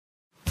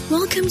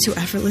Welcome to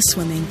Effortless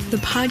Swimming, the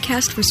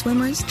podcast for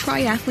swimmers,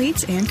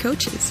 triathletes, and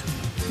coaches.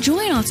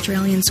 Join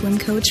Australian swim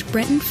coach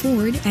Brenton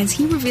Ford as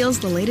he reveals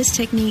the latest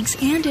techniques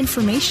and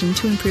information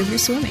to improve your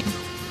swimming.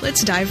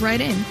 Let's dive right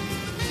in.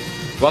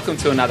 Welcome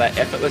to another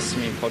Effortless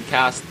Swimming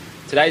podcast.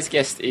 Today's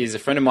guest is a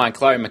friend of mine,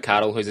 Chloe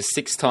McCardel, who's a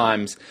 6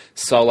 times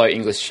solo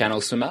English Channel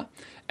swimmer.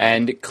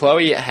 And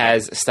Chloe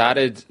has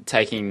started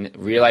taking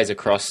relays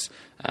across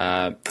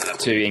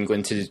to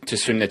England to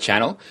swim the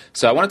Channel.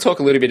 So I want to talk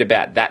a little bit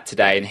about that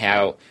today and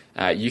how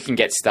you can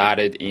get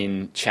started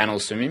in Channel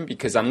swimming,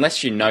 because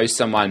unless you know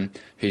someone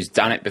who's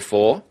done it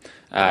before,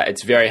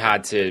 it's very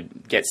hard to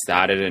get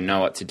started and know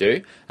what to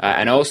do.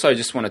 And I also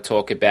just want to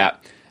talk about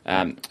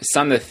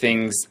some of the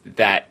things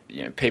that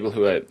people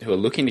who are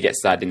looking to get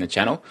started in the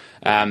Channel,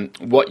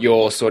 what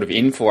you're sort of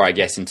in for, I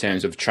guess, in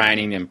terms of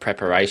training and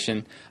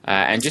preparation,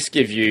 and just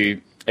give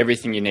you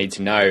everything you need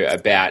to know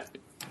about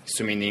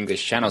swimming the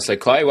English Channel. So,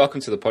 Chloe,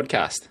 welcome to the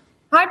podcast.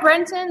 Hi,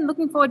 Brenton.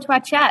 Looking forward to our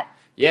chat.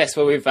 Yes,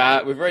 well, we've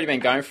already been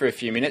going for a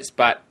few minutes,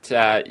 but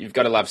you've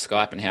got to love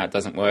Skype and how it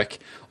doesn't work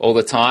all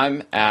the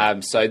time.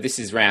 So this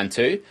is round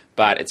 2,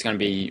 but it's going to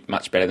be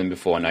much better than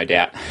before, no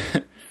doubt.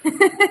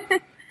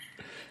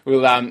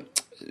 Well,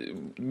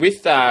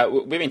 we've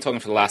been talking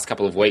for the last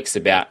couple of weeks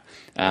about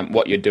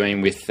what you're doing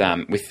with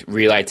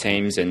relay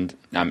teams and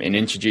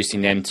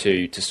introducing them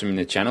to swimming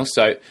the Channel.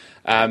 So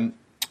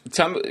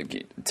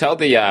tell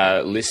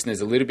the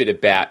listeners a little bit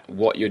about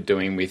what you're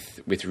doing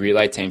with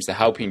relay teams to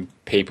helping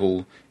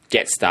people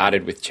get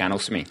started with Channel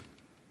swimming.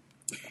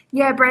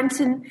 Yeah,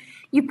 Brenton,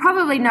 you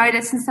probably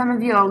noticed, and some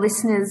of your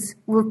listeners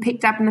will have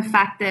picked up on the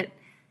fact that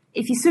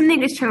if you swim the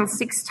English Channel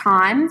 6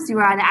 times,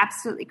 you're either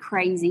absolutely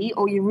crazy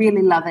or you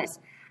really love it.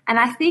 And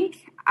I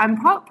think I'm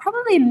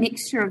probably a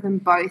mixture of them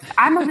both.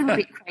 I'm a little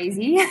bit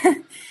crazy.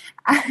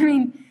 I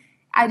mean,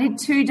 I did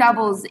 2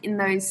 doubles in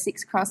those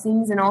 6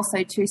 crossings and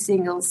also 2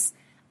 singles.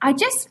 I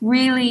just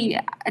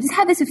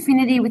had this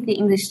affinity with the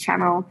English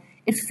Channel.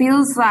 It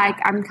feels like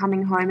I'm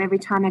coming home every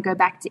time I go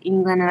back to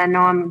England and I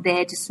know I'm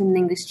there to swim the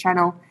English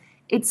Channel.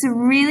 It's a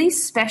really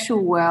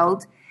special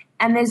world,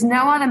 and there's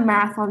no other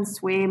marathon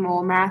swim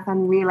or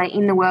marathon relay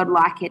in the world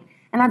like it.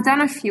 And I've done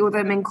a few of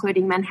them,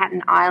 including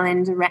Manhattan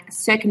Island,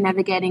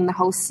 circumnavigating the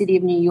whole city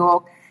of New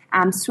York,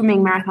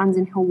 swimming marathons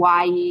in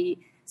Hawaii,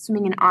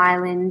 swimming in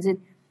Ireland. And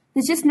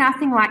there's just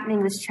nothing like the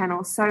English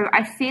Channel. So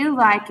I feel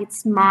like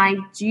it's my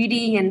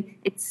duty and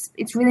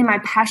it's really my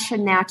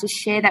passion now to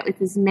share that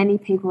with as many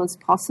people as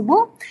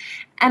possible.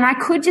 And I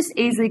could just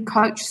easily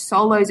coach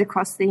solos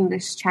across the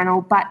English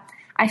Channel, but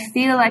I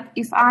feel like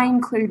if I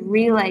include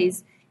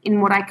relays in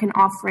what I can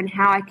offer and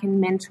how I can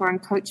mentor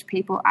and coach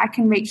people, I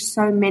can reach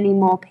so many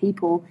more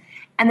people.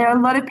 And there are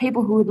a lot of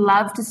people who would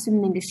love to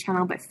swim the English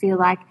Channel but feel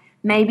like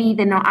maybe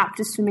they're not up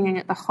to swimming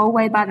it the whole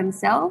way by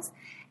themselves.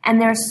 And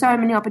there are so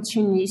many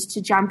opportunities to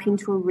jump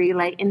into a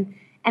relay and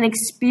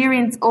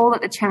experience all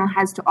that the Channel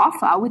has to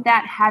offer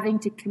without having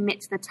to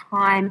commit to the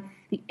time,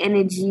 the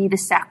energy, the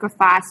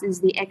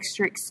sacrifices, the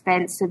extra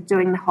expense of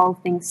doing the whole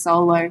thing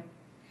solo.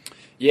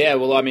 Yeah,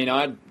 well, I mean,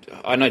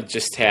 I know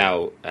just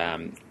how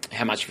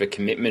much of a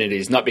commitment it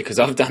is, not because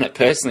I've done it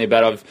personally,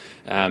 but I've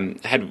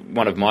had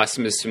one of my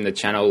swimmers swim the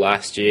Channel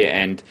last year,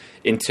 and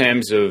in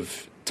terms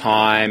of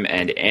time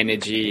and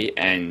energy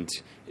and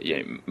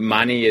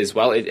money as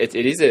well, it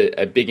is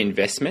a big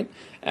investment.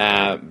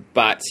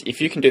 But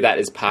if you can do that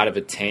as part of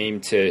a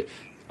team to,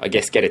 I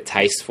guess, get a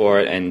taste for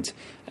it and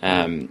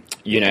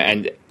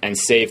and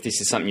see if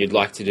this is something you'd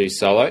like to do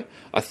solo,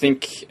 I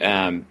think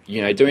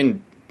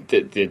doing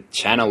the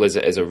Channel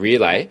as a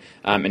relay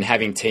and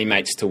having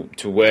teammates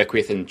to work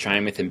with and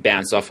train with and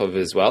bounce off of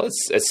as well,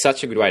 it's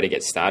such a good way to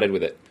get started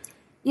with it.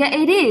 Yeah,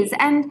 it is.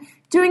 And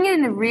doing it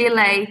in a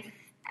relay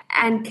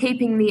and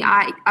keeping the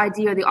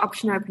idea or the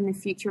option open in the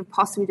future of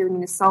possibly doing it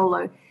in a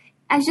solo,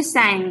 as you're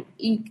saying,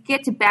 you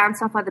get to bounce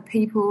off other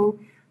people,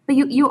 but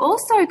you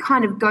also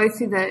kind of go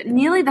through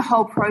nearly the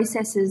whole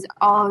processes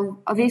of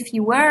if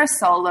you were a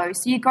solo.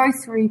 So you go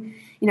through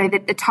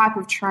the type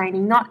of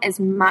training, not as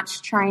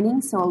much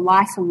training, so a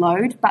lighter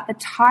load, but the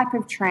type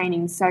of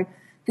training. So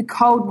the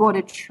cold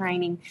water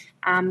training,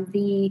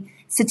 the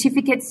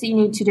certificates that you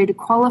need to do to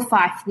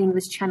qualify for the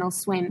English Channel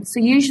swim. So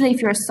usually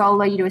if you're a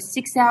solo, you do a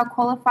 6-hour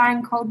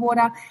qualifying cold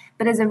water,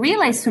 but as a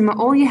relay swimmer,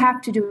 all you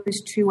have to do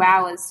is 2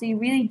 hours. So you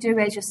really do,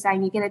 as you're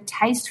saying, you get a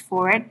taste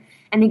for it,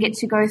 and you get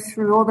to go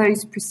through all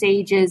those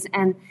procedures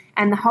and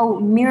the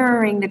whole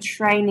mirroring the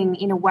training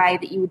in a way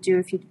that you would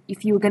do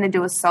if you were going to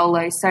do a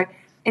solo. So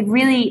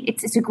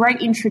it's a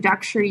great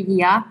introductory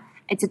year.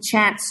 It's a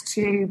chance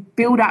to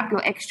build up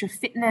your extra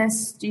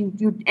fitness.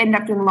 You end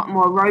up doing a lot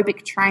more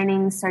aerobic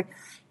training. So,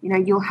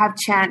 you'll have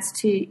chance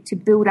to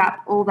build up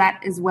all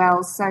that as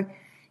well. So,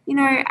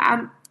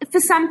 for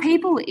some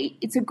people,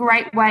 it's a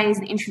great way as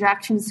an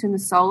introduction to swim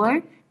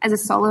as a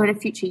solo in a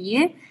future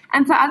year.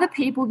 And for other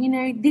people,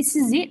 this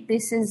is it.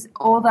 This is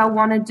all they'll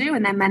want to do,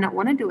 and they may not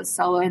want to do a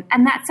solo.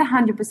 And that's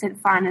 100%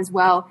 fine as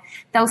well.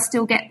 They'll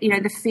still get,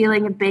 the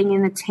feeling of being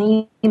in the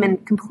team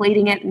and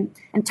completing it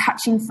and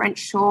touching French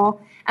shore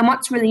And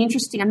what's really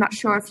interesting, I'm not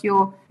sure if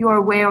you're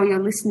aware or your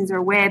listeners are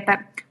aware, but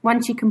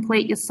once you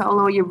complete your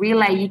solo or your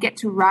relay, you get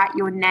to write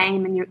your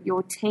name and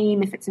your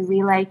team, if it's a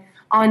relay,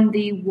 on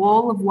the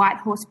wall of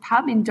Whitehorse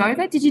Pub in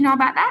Dover. Did you know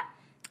about that?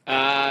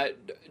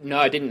 No,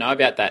 I didn't know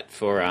about that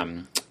for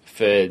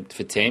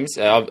teams.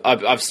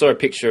 I've saw a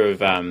picture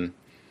of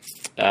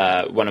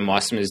one of my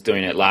swimmers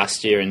doing it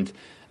last year, and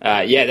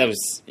that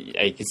was,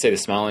 you could see the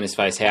smile on his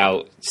face,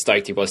 how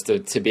stoked he was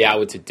to be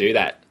able to do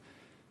that.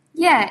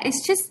 Yeah,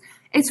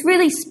 it's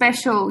really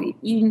special.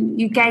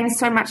 You gain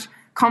so much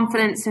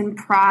confidence and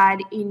pride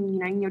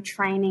in your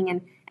training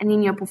and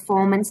in your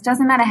performance.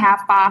 Doesn't matter how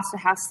fast or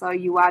how slow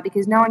you are,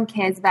 because no one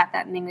cares about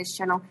that in the English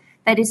Channel.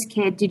 They just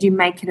care, did you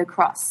make it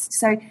across?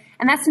 So,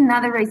 and that's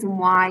another reason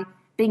why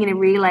being in a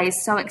relay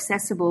is so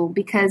accessible,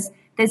 because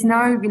there's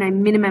no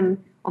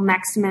minimum or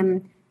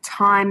maximum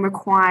time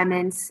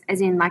requirements, as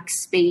in like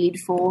speed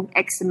for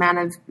X amount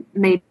of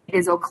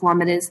meters or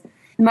kilometers.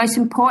 The most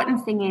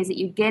important thing is that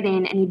you get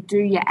in and you do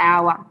your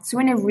hour. So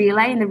in the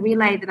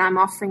relay that I'm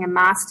offering, a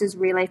master's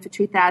relay for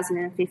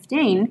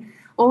 2015,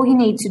 all you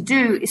need to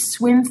do is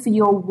swim for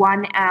your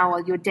 1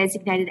 hour, your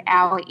designated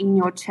hour in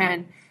your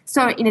turn.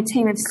 So in a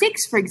team of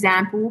 6, for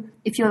example,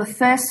 if you're the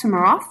first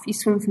swimmer off, you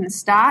swim from the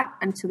start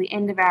until the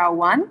end of hour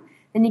 1,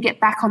 then you get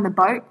back on the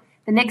boat.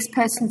 The next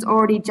person's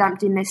already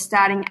jumped in, they're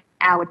starting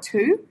hour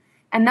 2,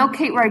 and they'll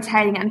keep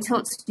rotating until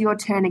it's your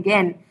turn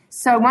again.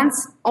 So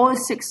once all the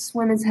 6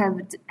 swimmers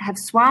have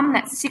swum,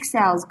 that's 6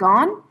 hours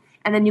gone,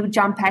 and then you'll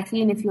jump back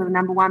in if you're the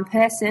number 1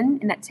 person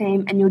in that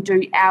team, and you'll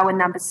do hour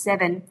number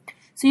 7.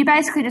 So you're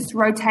basically just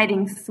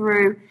rotating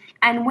through,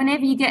 and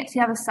whenever you get to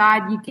the other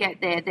side, you get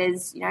there.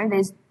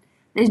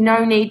 There's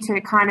no need to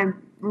kind of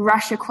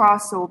rush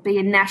across or be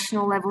a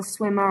national level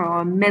swimmer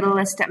or a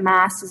medalist at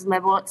masters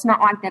level. It's not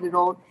like that at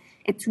all.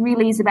 It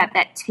really is about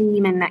that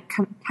team and that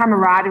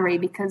camaraderie,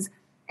 because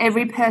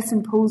every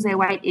person pulls their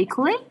weight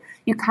equally.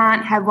 You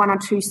can't have 1 or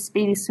 2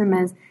 speedy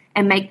swimmers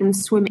and make them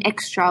swim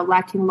extra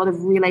like in a lot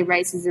of relay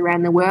races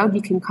around the world.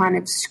 You can kind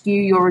of skew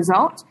your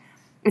result.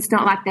 It's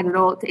not like that at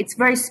all. It's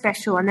very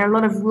special, and there are a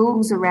lot of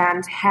rules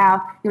around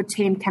how your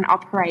team can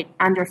operate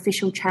under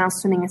official Channel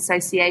Swimming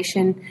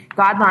Association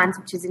guidelines,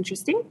 which is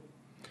interesting.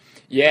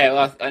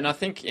 Yeah, and I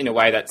think in a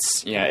way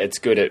that's, it's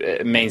good.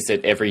 It means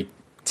that every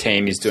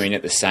team is doing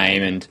it the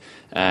same,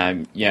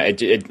 and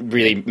it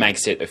really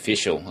makes it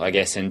official, I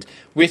guess. And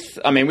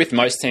with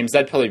most teams,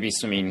 they'd probably be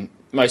swimming.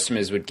 Most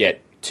swimmers would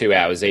get 2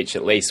 hours each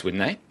at least,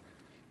 wouldn't they?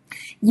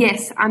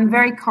 Yes, I'm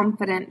very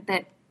confident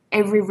that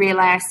every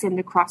relay I send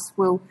across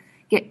will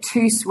get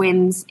 2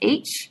 swims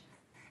each.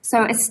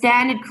 So a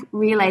standard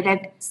relay,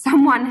 that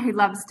someone who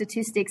loves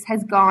statistics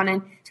has gone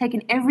and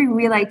taken every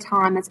relay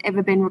time that's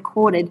ever been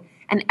recorded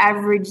and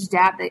averaged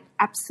out the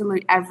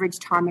absolute average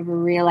time of a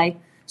relay.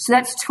 So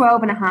that's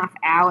 12 and a half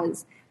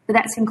hours, but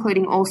that's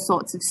including all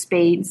sorts of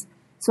speeds.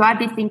 So I'd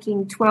be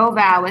thinking 12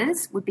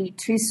 hours would be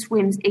 2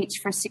 swims each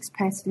for a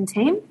 6-person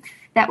team.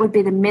 That would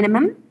be the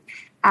minimum.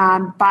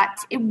 But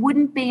it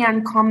wouldn't be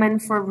uncommon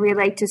for a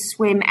relay to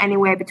swim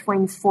anywhere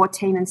between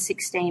 14 and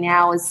 16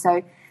 hours.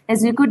 So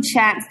there's a good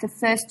chance the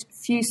first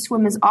few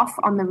swimmers off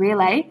on the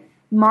relay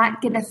might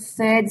get a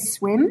 3rd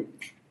swim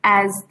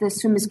as the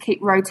swimmers keep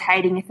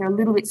rotating if they're a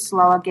little bit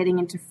slower getting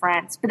into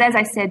France. But as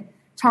I said,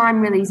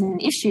 time really isn't an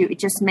issue. It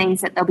just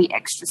means that there'll be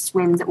extra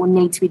swims that will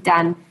need to be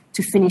done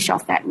to finish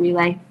off that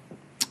relay.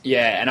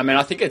 Yeah, and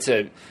I think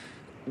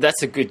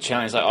that's a good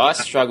challenge. Like, I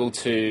struggle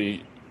to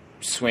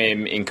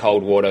swim in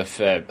cold water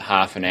for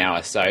half an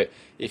hour. So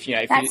if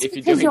you're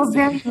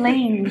very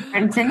lean,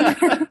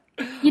 Brenton.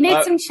 You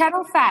need some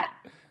channel fat.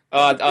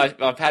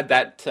 I've had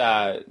that,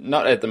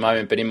 not at the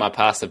moment, but in my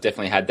past I've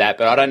definitely had that.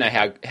 But I don't know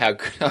how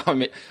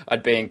good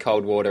I'd be in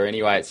cold water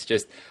anyway. It's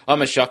just,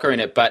 I'm a shocker in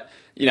it. But,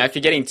 if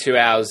you're getting 2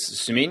 hours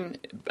swimming,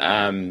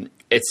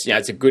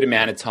 it's a good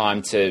amount of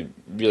time to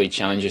really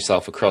challenge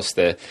yourself across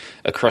the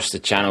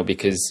channel,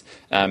 because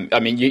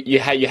you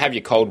have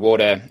your cold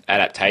water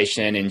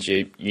adaptation, and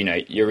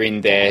you're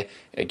in there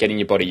getting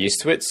your body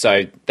used to it,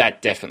 so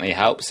that definitely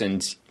helps.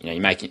 And you're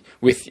making,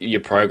 with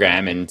your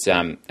program and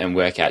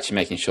workouts, you're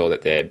making sure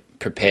that they're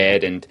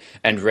prepared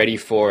and ready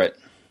for it.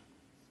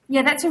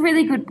 Yeah, that's a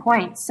really good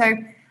point. So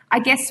I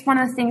guess one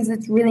of the things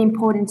that's really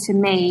important to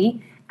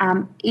me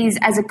is,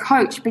 as a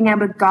coach, being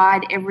able to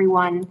guide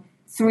everyone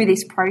through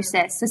this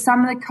process. So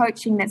some of the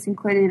coaching that's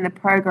included in the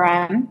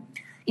program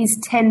is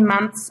 10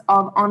 months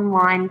of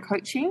online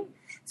coaching.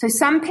 So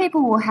some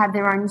people will have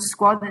their own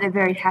squad that they're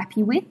very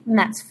happy with, and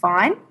that's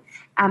fine.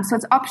 So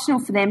it's optional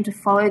for them to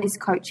follow this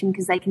coaching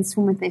because they can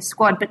swim with their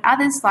squad, but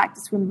others like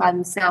to swim by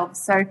themselves.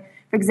 So,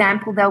 for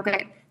example, they'll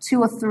get 2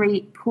 or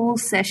 3 pool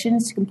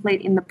sessions to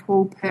complete in the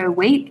pool per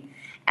week.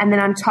 And then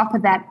on top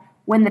of that,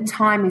 when the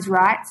time is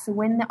right, so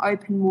when the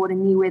open water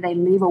near where they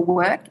live or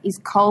work is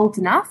cold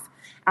enough,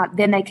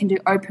 then they can do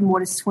open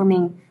water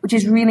swimming, which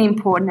is really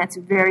important. That's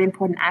a very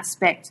important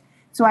aspect.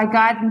 So I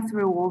guide them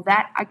through all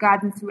that. I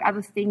guide them through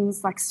other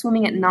things like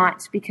swimming at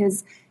night,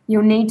 because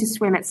you'll need to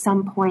swim at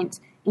some point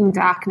in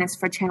darkness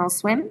for a channel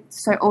swim.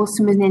 So all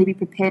swimmers need to be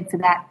prepared for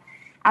that.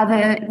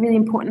 Other really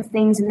important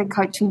things in the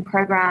coaching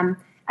program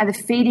are the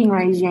feeding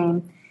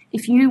regime.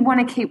 If you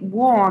want to keep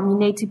warm, you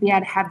need to be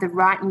able to have the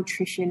right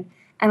nutrition.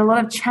 And a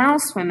lot of channel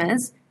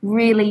swimmers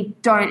really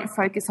don't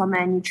focus on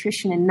their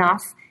nutrition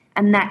enough.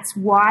 And that's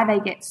why they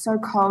get so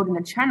cold in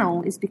the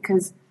channel, is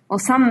because, well,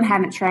 some of them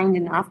haven't trained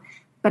enough,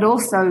 but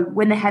also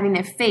when they're having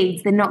their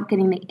feeds, they're not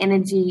getting the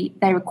energy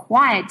they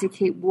require to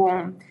keep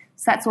warm.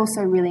 So that's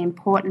also really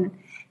important.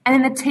 And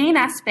then the team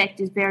aspect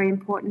is very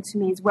important to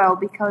me as well,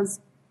 because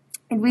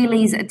it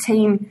really is a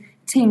team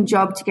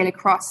job to get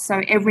across.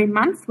 So every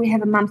month we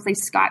have a monthly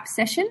Skype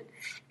session,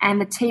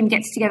 and the team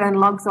gets together and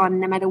logs on.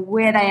 No matter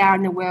where they are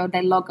in the world,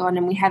 they log on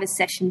and we have a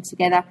session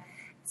together.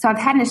 So I've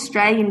had an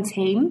Australian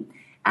team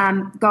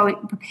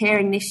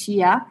preparing this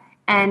year,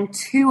 and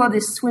 2 of the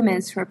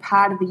swimmers for a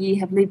part of the year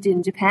have lived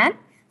in Japan.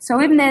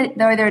 So even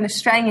though they're an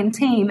Australian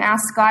team, our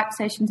Skype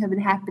sessions have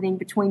been happening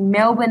between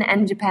Melbourne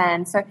and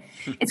Japan. So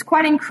it's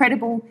quite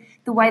incredible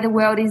the way the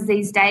world is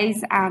these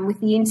days, with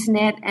the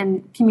internet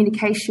and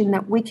communication,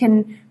 that we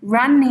can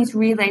run these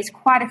relays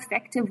quite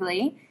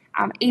effectively,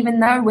 even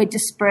though we're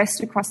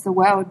dispersed across the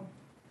world.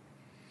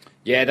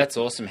 Yeah, that's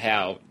awesome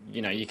how,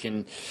 you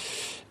can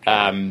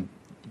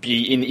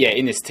be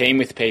in this team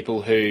with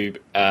people who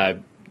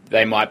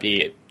they might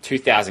be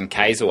 2,000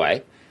 Ks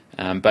away,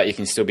 but you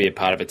can still be a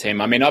part of a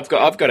team. I mean, I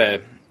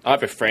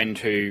have a friend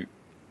who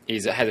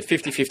has a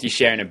 50-50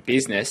 share in a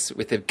business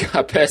with a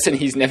person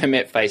he's never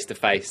met face to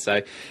face.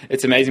 So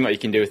it's amazing what you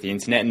can do with the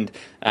internet,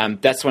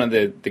 and that's one of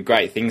the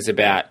great things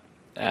about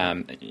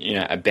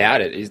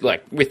about it is,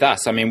 like, with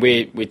us. I mean,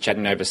 we're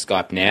chatting over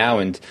Skype now,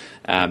 and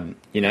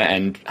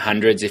and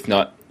hundreds, if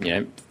not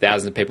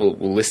thousands of people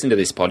will listen to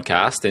this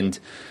podcast, and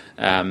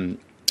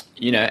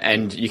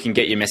and you can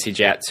get your message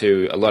out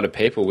to a lot of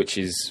people, which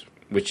is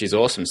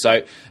awesome.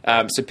 So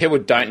so people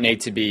don't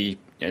need to be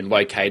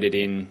located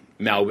in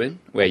Melbourne,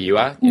 where you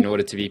are, in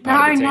order to be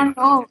part of the team? No, not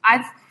at all.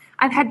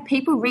 I've had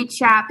people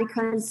reach out,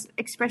 because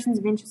expressions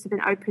of interest have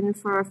been open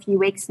for a few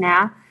weeks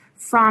now,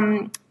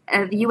 from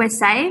the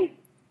USA,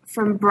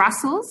 from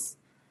Brussels,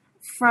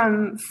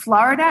 from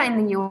Florida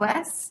in the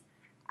US,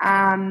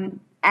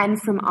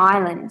 and from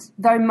Ireland,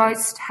 though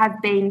most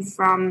have been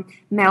from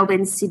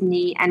Melbourne,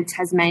 Sydney and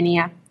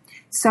Tasmania.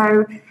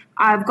 So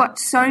I've got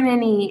so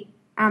many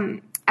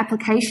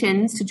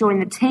applications to join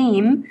the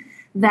team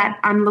that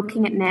I'm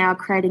looking at now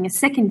creating a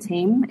second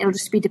team. It'll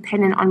just be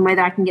dependent on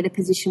whether I can get a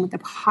position with a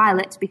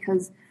pilot,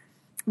 because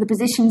the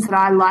positions that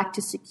I like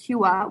to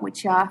secure,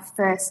 which are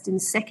first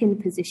and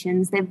second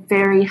positions, they're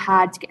very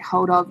hard to get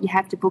hold of. You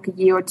have to book a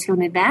year or 2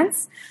 in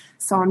advance.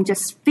 So I'm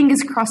just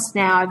fingers crossed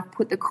now. I've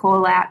put the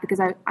call out,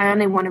 because I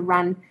only want to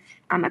run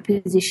a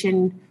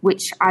position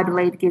which I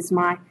believe gives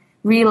my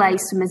relay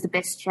swimmers the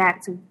best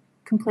chance of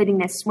completing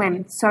their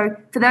swim. So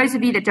for those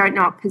of you that don't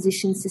know what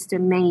position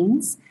system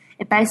means,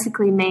 it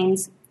basically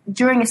means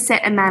during a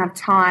set amount of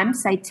time,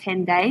 say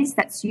 10 days,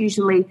 that's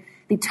usually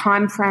the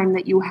time frame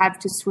that you'll have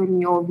to swim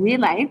your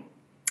relay,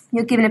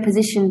 you're given a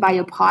position by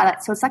your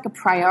pilot. So it's like a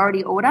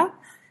priority order.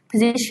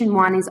 Position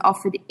 1 is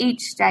offered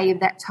each day of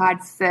that tide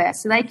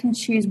first. So they can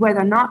choose whether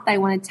or not they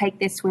want to take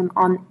their swim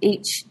on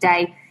each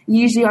day,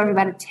 usually over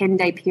about a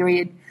 10-day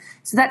period.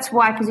 So that's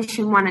why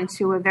position 1 and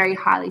 2 are very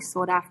highly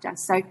sought after.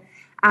 So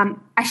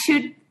I'm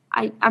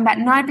about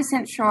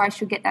 9% sure I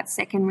should get that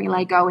second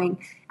relay going.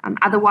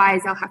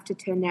 Otherwise, I'll have to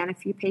turn down a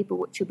few people,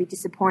 which will be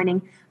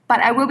disappointing. But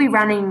I will be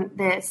running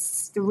the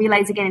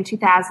relays again in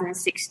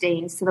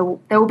 2016, so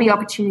there will be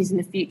opportunities in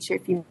the future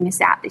if you miss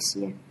out this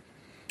year.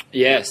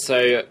 Yeah,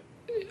 so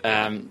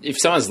if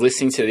someone's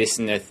listening to this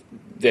and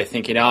they're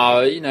thinking,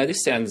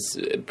 this sounds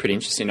pretty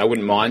interesting, I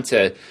wouldn't mind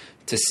to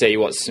see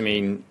what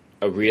swimming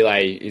a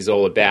relay is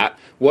all about.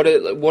 What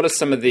are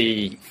some of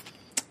the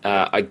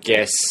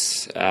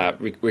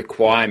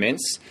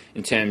requirements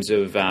in terms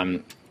of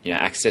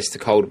access to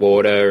cold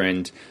water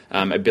and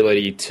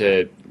ability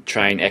to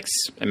train X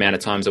amount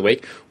of times a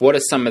week? What are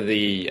some of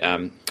the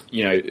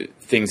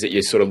things that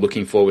you're sort of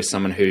looking for with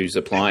someone who's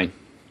applying?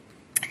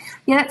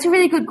 Yeah, that's a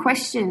really good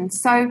question.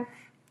 So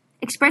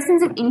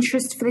expressions of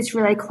interest for this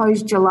relay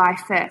closed July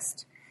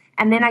 1st.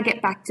 And then I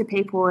get back to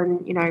people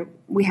and,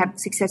 we have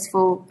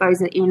successful, those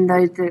that are in,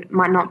 those that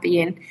might not be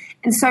in.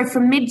 And so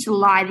from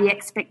mid-July, the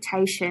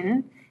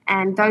expectation,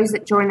 and those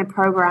that join the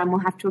program will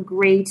have to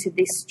agree to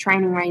this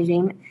training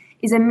regime,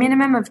 is a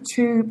minimum of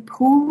 2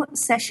 pool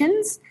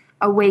sessions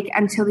a week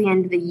until the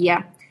end of the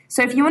year.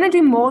 So if you want to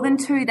do more than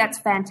 2, that's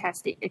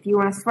fantastic. If you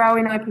want to throw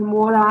in open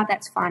water,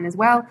 that's fine as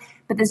well.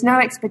 But there's no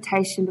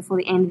expectation before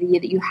the end of the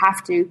year that you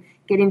have to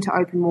get into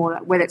open water,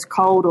 whether it's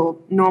cold or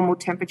normal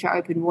temperature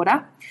open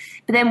water.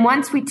 But then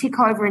once we tick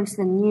over into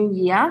the new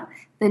year,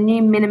 the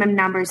new minimum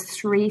number is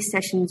 3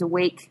 sessions a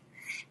week.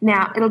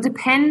 Now, it'll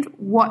depend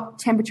what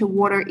temperature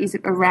water is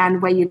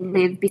around where you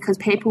live, because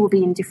people will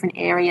be in different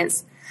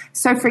areas.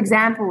 So, for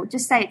example,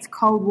 just say it's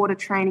cold water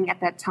training at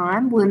that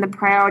time. Well, then the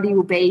priority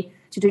will be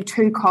to do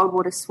 2 cold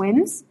water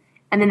swims.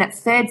 And then that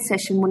third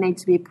session will need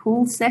to be a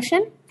pool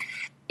session.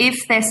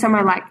 If they're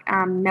somewhere like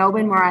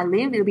Melbourne, where I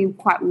live, it'll be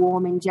quite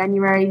warm in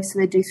January, so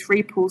they do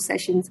 3 pool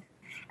sessions.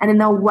 and then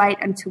they'll wait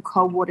until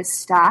cold water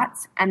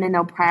starts, and then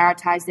they'll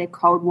prioritize their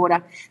cold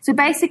water. So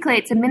basically,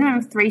 it's a minimum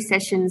of 3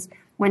 sessions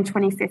when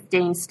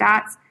 2015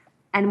 starts,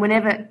 and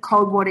whenever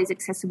cold water is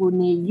accessible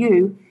near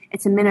you,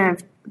 it's a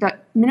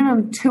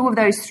minimum 2 of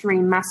those 3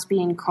 must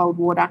be in cold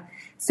water.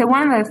 So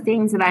one of the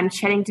things that I'm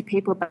chatting to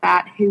people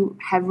about who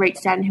have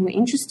reached out and who are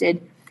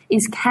interested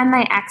is, can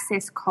they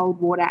access cold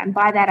water? And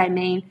by that I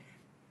mean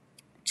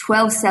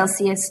 12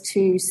 Celsius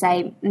to,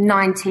 say,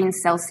 19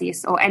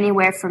 Celsius, or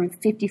anywhere from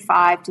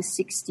 55 to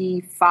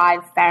 65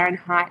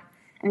 Fahrenheit.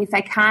 And if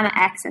they can't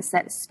access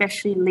that,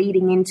 especially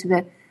leading into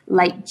the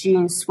late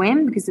June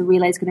swim, because the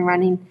relay is going to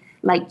run in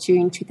late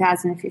June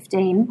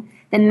 2015,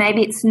 then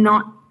maybe it's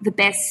not the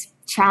best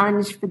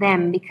challenge for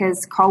them,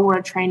 because cold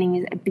water training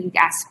is a big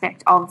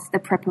aspect of the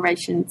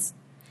preparations.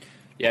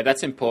 Yeah,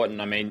 that's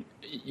important. I mean,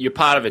 you're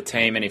part of a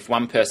team, and if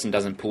one person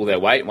doesn't pull their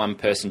weight, one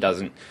person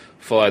doesn't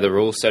follow the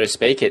rules, so to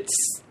speak,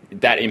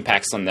 that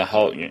impacts on the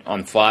whole,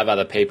 on 5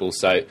 other people.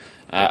 So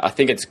I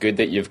think it's good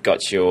that you've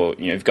got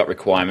you've got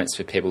requirements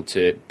for people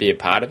to be a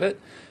part of it,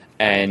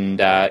 and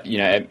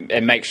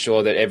and make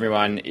sure that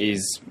everyone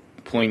is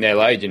pulling their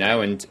load,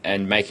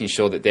 and making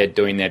sure that they're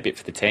doing their bit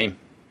for the team.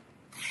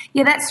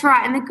 Yeah, that's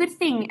right. And the good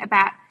thing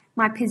about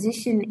my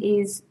position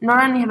is,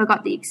 not only have I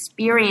got the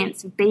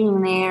experience of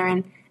being there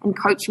and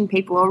coaching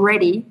people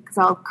already, because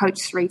I'll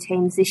coach 3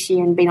 teams this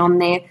year and been on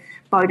their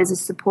boat as a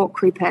support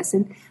crew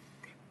person,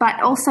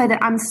 but also that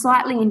I'm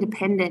slightly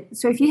independent.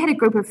 So if you had a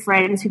group of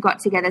friends who got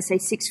together, say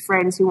 6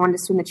 friends who wanted to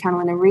swim the channel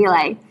in a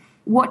relay,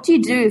 what do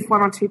you do if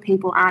 1 or 2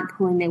 people aren't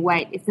pulling their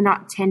weight, if they're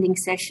not attending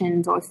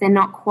sessions, or if they're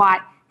not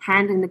quite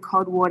handling the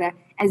cold water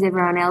as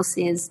everyone else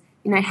is?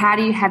 How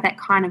do you have that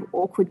kind of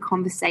awkward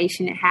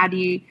conversation? How do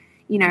you,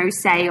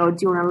 say, do you want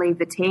to leave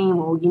the team,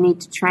 or you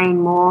need to train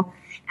more?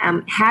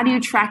 How do you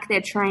track their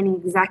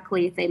training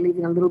exactly if they live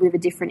in a little bit of a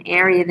different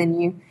area than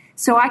you?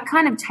 So I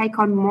kind of take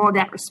on more of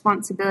that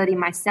responsibility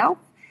myself,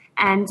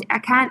 and I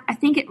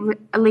think it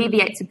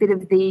alleviates a bit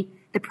of the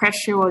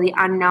pressure or the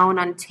unknown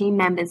on team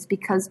members,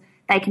 because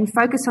they can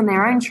focus on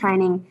their own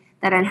training.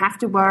 They don't have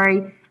to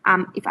worry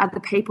if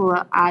other people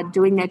are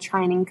doing their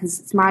training,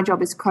 because it's my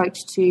job as coach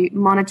to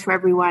monitor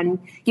everyone,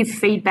 give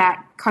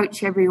feedback,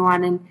 coach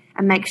everyone, and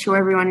make sure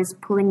everyone is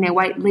pulling their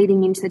weight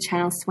leading into the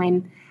channel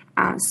swim.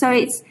 So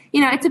it's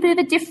a bit of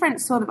a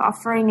different sort of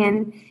offering,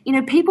 and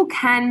people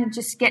can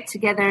just get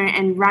together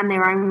and run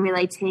their own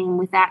relay team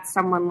without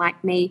someone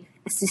like me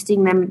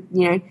assisting them,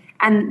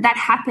 and that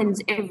happens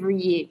every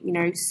year.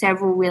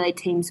 Several relay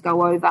teams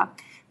go over,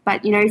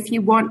 but if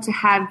you want to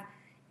have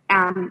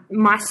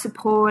my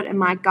support and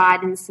my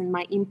guidance and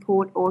my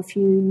input, or if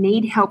you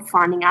need help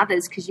finding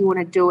others because you want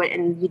to do it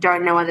and you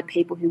don't know other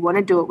people who want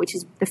to do it, which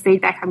is the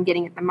feedback I'm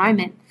getting at the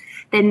moment,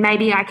 then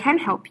maybe I can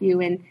help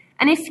you. And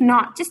if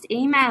not, just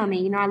email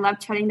me. I love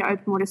chatting to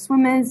open water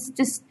swimmers.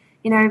 Just,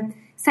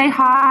 say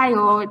hi,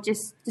 or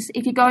just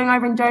if you're going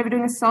over in Dover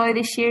doing a solo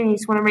this year and you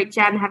just want to reach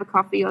out and have a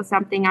coffee or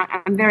something,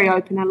 I'm very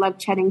open. I love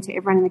chatting to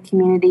everyone in the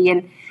community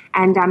and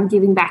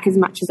giving back as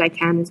much as I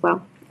can as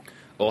well.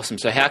 Awesome.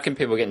 So how can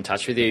people get in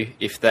touch with you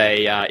if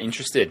they are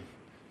interested?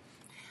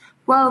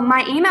 Well,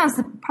 my email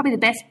is probably the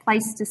best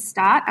place to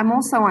start. I'm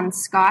also on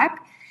Skype.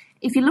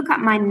 If you look up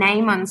my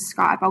name on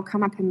Skype, I'll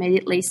come up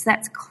immediately. So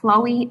that's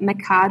Chloe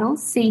McCardel,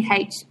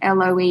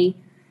 CHLOE,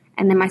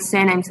 and then my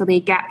surname will be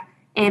a gap,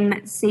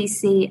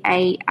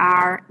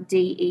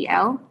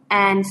 MCCARDEL.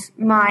 And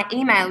my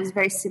email is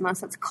very similar,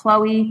 so it's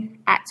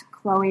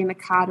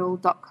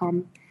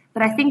chloe@chloemccardel.com.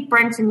 But I think,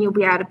 Brenton, you'll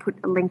be able to put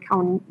a link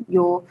on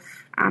your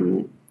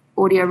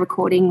audio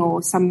recording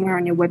or somewhere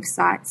on your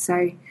website.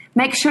 So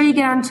make sure you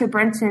get onto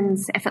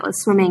Brenton's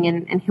Effortless Swimming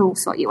and he'll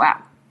sort you out.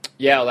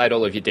 Yeah, I'll add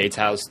all of your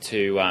details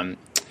to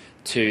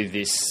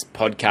this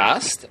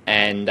podcast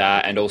and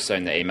also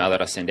in the email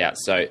that I send out.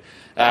 So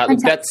look,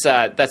 that's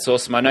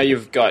awesome. I know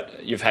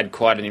you've had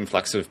quite an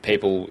influx of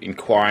people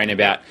inquiring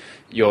about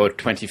your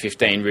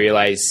 2015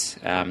 relays,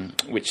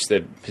 which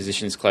the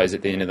positions close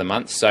at the end of the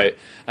month. So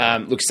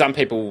look, some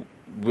people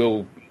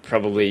will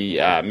probably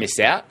miss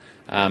out.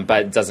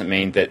 But it doesn't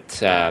mean that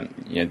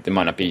there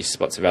might not be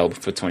spots available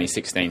for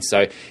 2016.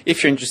 So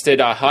if you're interested,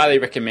 I highly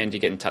recommend you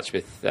get in touch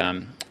with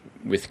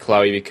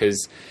Chloe,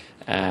 because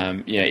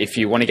if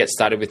you want to get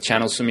started with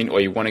channel swimming,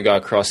 or you want to go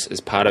across as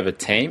part of a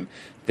team,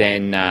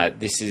 then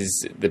this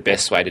is the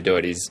best way to do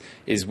it.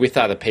 Is with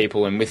other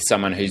people and with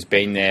someone who's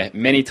been there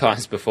many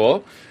times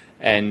before,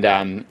 and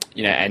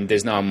and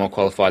there's no one more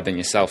qualified than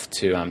yourself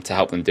to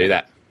help them do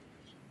that.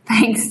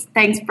 Thanks,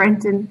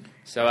 Brenton.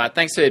 So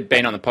thanks for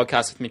being on the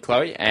podcast with me,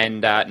 Chloe,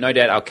 and no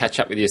doubt I'll catch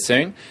up with you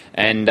soon.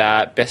 And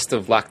best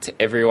of luck to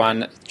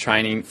everyone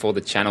training for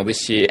the channel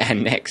this year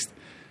and next.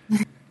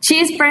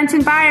 Cheers,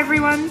 Brenton. Bye,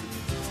 everyone.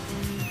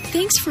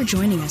 Thanks for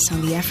joining us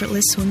on the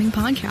Effortless Swimming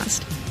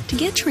Podcast. To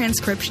get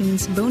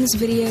transcriptions, bonus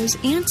videos,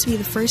 and to be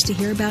the first to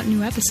hear about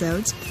new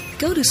episodes,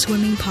 go to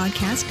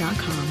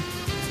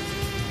swimmingpodcast.com.